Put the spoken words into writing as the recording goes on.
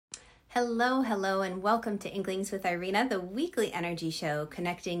Hello, hello, and welcome to Inklings with Irina, the weekly energy show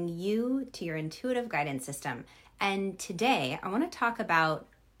connecting you to your intuitive guidance system. And today I want to talk about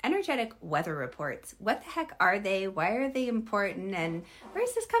energetic weather reports. What the heck are they? Why are they important? And where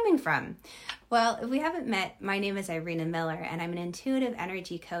is this coming from? Well, if we haven't met, my name is Irina Miller, and I'm an intuitive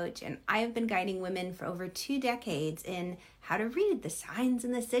energy coach, and I have been guiding women for over 2 decades in how to read the signs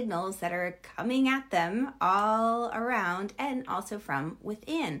and the signals that are coming at them all around and also from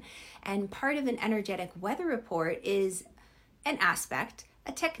within. And part of an energetic weather report is an aspect,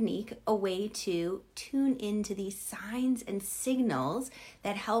 a technique, a way to tune into these signs and signals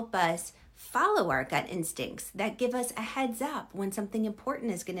that help us follow our gut instincts, that give us a heads up when something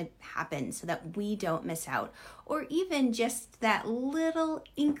important is going to happen so that we don't miss out. Or even just that little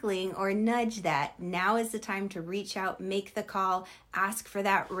inkling or nudge that now is the time to reach out, make the call, ask for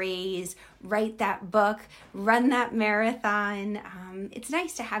that raise, write that book, run that marathon. It's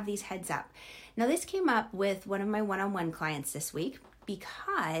nice to have these heads up. Now, this came up with one of my one-on-one clients this week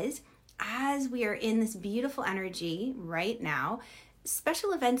because as we are in this beautiful energy right now,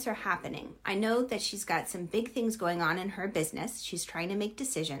 special events are happening. I know that she's got some big things going on in her business. She's trying to make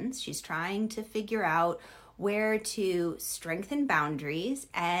decisions. She's trying to figure out where to strengthen boundaries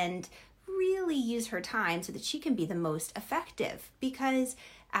and really use her time so that she can be the most effective. Because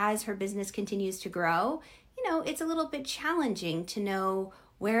as her business continues to grow, it's a little bit challenging to know,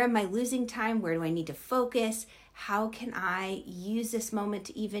 where am I losing time? Where do I need to focus? How can I use this moment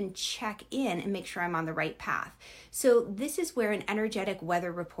to even check in and make sure I'm on the right path? So this is where an energetic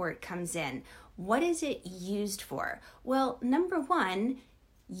weather report comes in. What is it used for? Well, number one,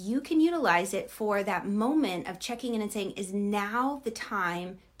 you can utilize it for that moment of checking in and saying, is now the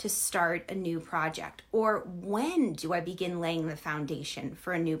time to start a new project? Or when do I begin laying the foundation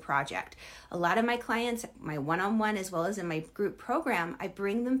for a new project? A lot of my clients, my one-on-one as well as in my group program, I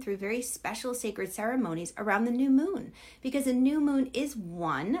bring them through very special sacred ceremonies around the new moon, because a new moon is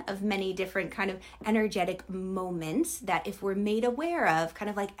one of many different kind of energetic moments that if we're made aware of, kind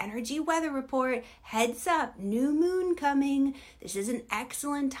of like energy weather report, heads up, new moon coming, this is an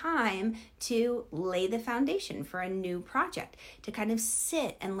excellent time to lay the foundation for a new project, to kind of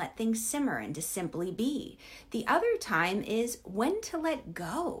sit and let things simmer and to simply be. The other time is when to let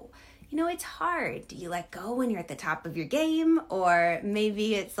go. It's hard. Do you let go when you're at the top of your game? Or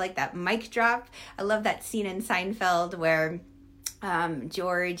maybe it's like that mic drop. I love that scene in Seinfeld where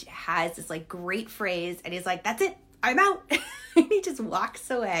George has this great phrase and he's like, that's it, I'm out. And he just walks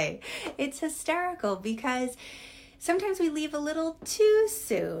away. It's hysterical because sometimes we leave a little too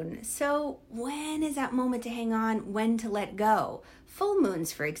soon. So when is that moment to hang on? When to let go? Full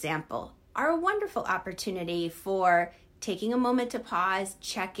moons, for example, are a wonderful opportunity for taking a moment to pause,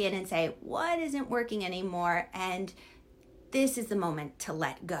 check in and say, what isn't working anymore? And this is the moment to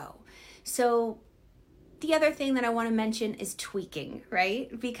let go. So the other thing that I want to mention is tweaking,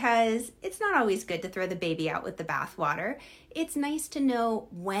 right? Because it's not always good to throw the baby out with the bathwater. It's nice to know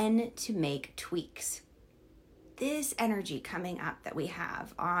when to make tweaks. This energy coming up that we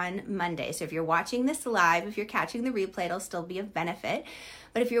have on Monday. So if you're watching this live, if you're catching the replay, it'll still be of benefit.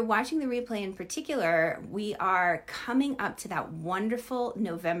 But if you're watching the replay in particular, we are coming up to that wonderful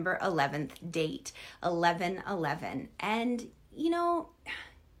November 11th date, 11/11. And,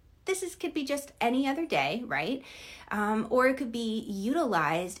 could be just any other day, right? Or it could be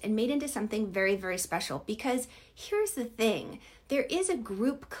utilized and made into something very, very special. Because here's the thing. There is a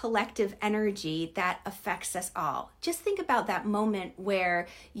group collective energy that affects us all. Just think about that moment where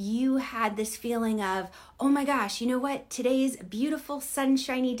you had this feeling of, oh my gosh, you know what? Today's a beautiful,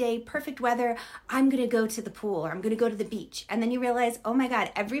 sunshiny day, perfect weather. I'm going to go to the pool or I'm going to go to the beach. And then you realize, oh my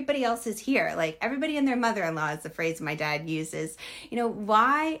God, everybody else is here. Like everybody and their mother-in-law is the phrase my dad uses.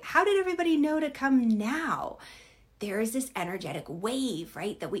 Why? How did everybody know to come now? There is this energetic wave,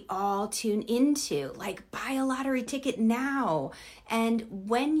 right, that we all tune into, like buy a lottery ticket now. And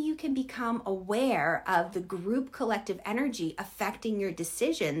when you can become aware of the group collective energy affecting your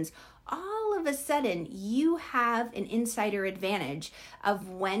decisions, all of a sudden you have an insider advantage of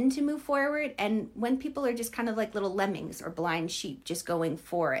when to move forward and when people are just kind of like little lemmings or blind sheep just going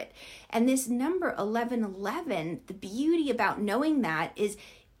for it. And this number 11/11, the beauty about knowing that is,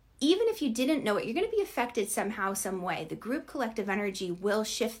 even if you didn't know it, you're going to be affected somehow, some way. The group collective energy will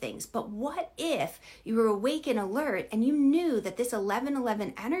shift things. But what if you were awake and alert and you knew that this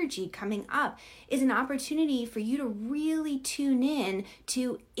 11/11 energy coming up is an opportunity for you to really tune in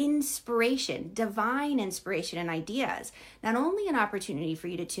to inspiration, divine inspiration and ideas? Not only an opportunity for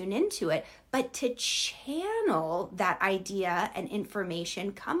you to tune into it, but to channel that idea and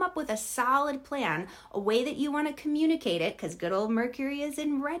information, come up with a solid plan, a way that you want to communicate it, because good old Mercury is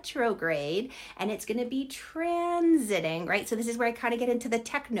in retrograde and it's going to be transiting, right? So this is where I kind of get into the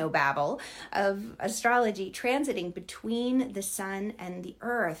techno babble of astrology, transiting between the sun and the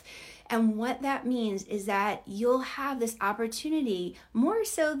earth. And what that means is that you'll have this opportunity more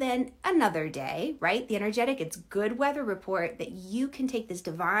so than another day, right? The energetic, it's good weather report, that you can take this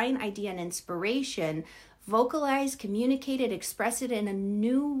divine idea and inspiration, vocalize, communicate it, express it in a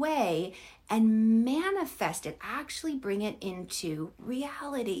new way, and manifest it, actually bring it into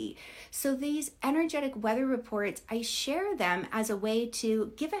reality. So these energetic weather reports, I share them as a way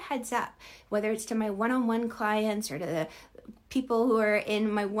to give a heads up, whether it's to my one-on-one clients or to the people who are in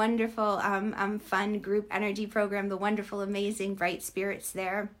my wonderful fun group energy program, the wonderful, amazing, bright spirits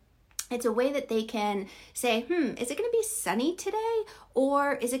there. It's a way that they can say, is it going to be sunny today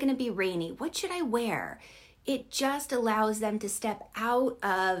or is it going to be rainy? What should I wear? It just allows them to step out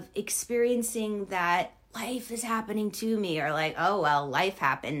of experiencing that life is happening to me, or like, oh, well, life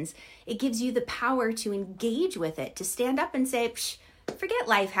happens. It gives you the power to engage with it, to stand up and say, forget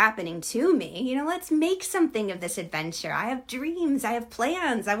life happening to me. Let's make something of this adventure. I have dreams. I have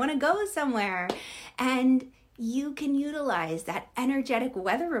plans. I want to go somewhere. And you can utilize that energetic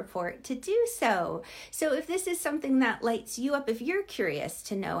weather report to do so. So if this is something that lights you up, if you're curious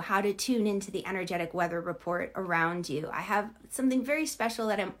to know how to tune into the energetic weather report around you, I have something very special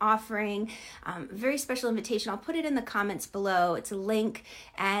that I'm offering, very special invitation. I'll put it in the comments below. It's a link,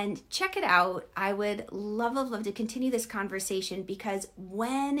 and check it out. I would love to continue this conversation, because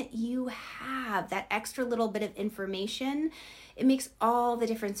when you have that extra little bit of information, it makes all the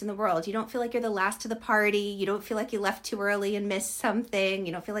difference in the world. You don't feel like you're the last to the party. You don't feel like you left too early and missed something.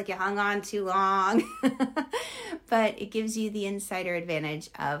 You don't feel like you hung on too long. But it gives you the insider advantage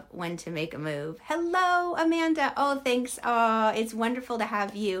of when to make a move. Hello, Amanda. Oh, thanks. Oh, it's wonderful to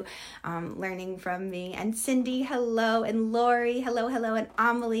have you learning from me. And Cindy, hello. And Lori, hello. And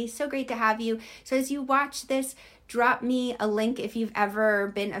Amelie, so great to have you. So as you watch this, drop me a link if you've ever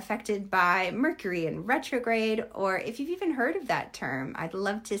been affected by Mercury in retrograde, or if you've even heard of that term. I'd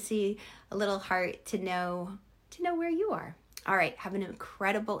love to see a little heart to know where you are. All right, have an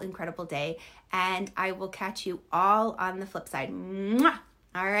incredible day, and I will catch you all on the flip side. Mwah!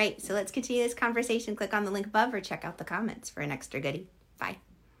 All right, so let's continue this conversation. Click on the link above or check out the comments for an extra goodie. Bye.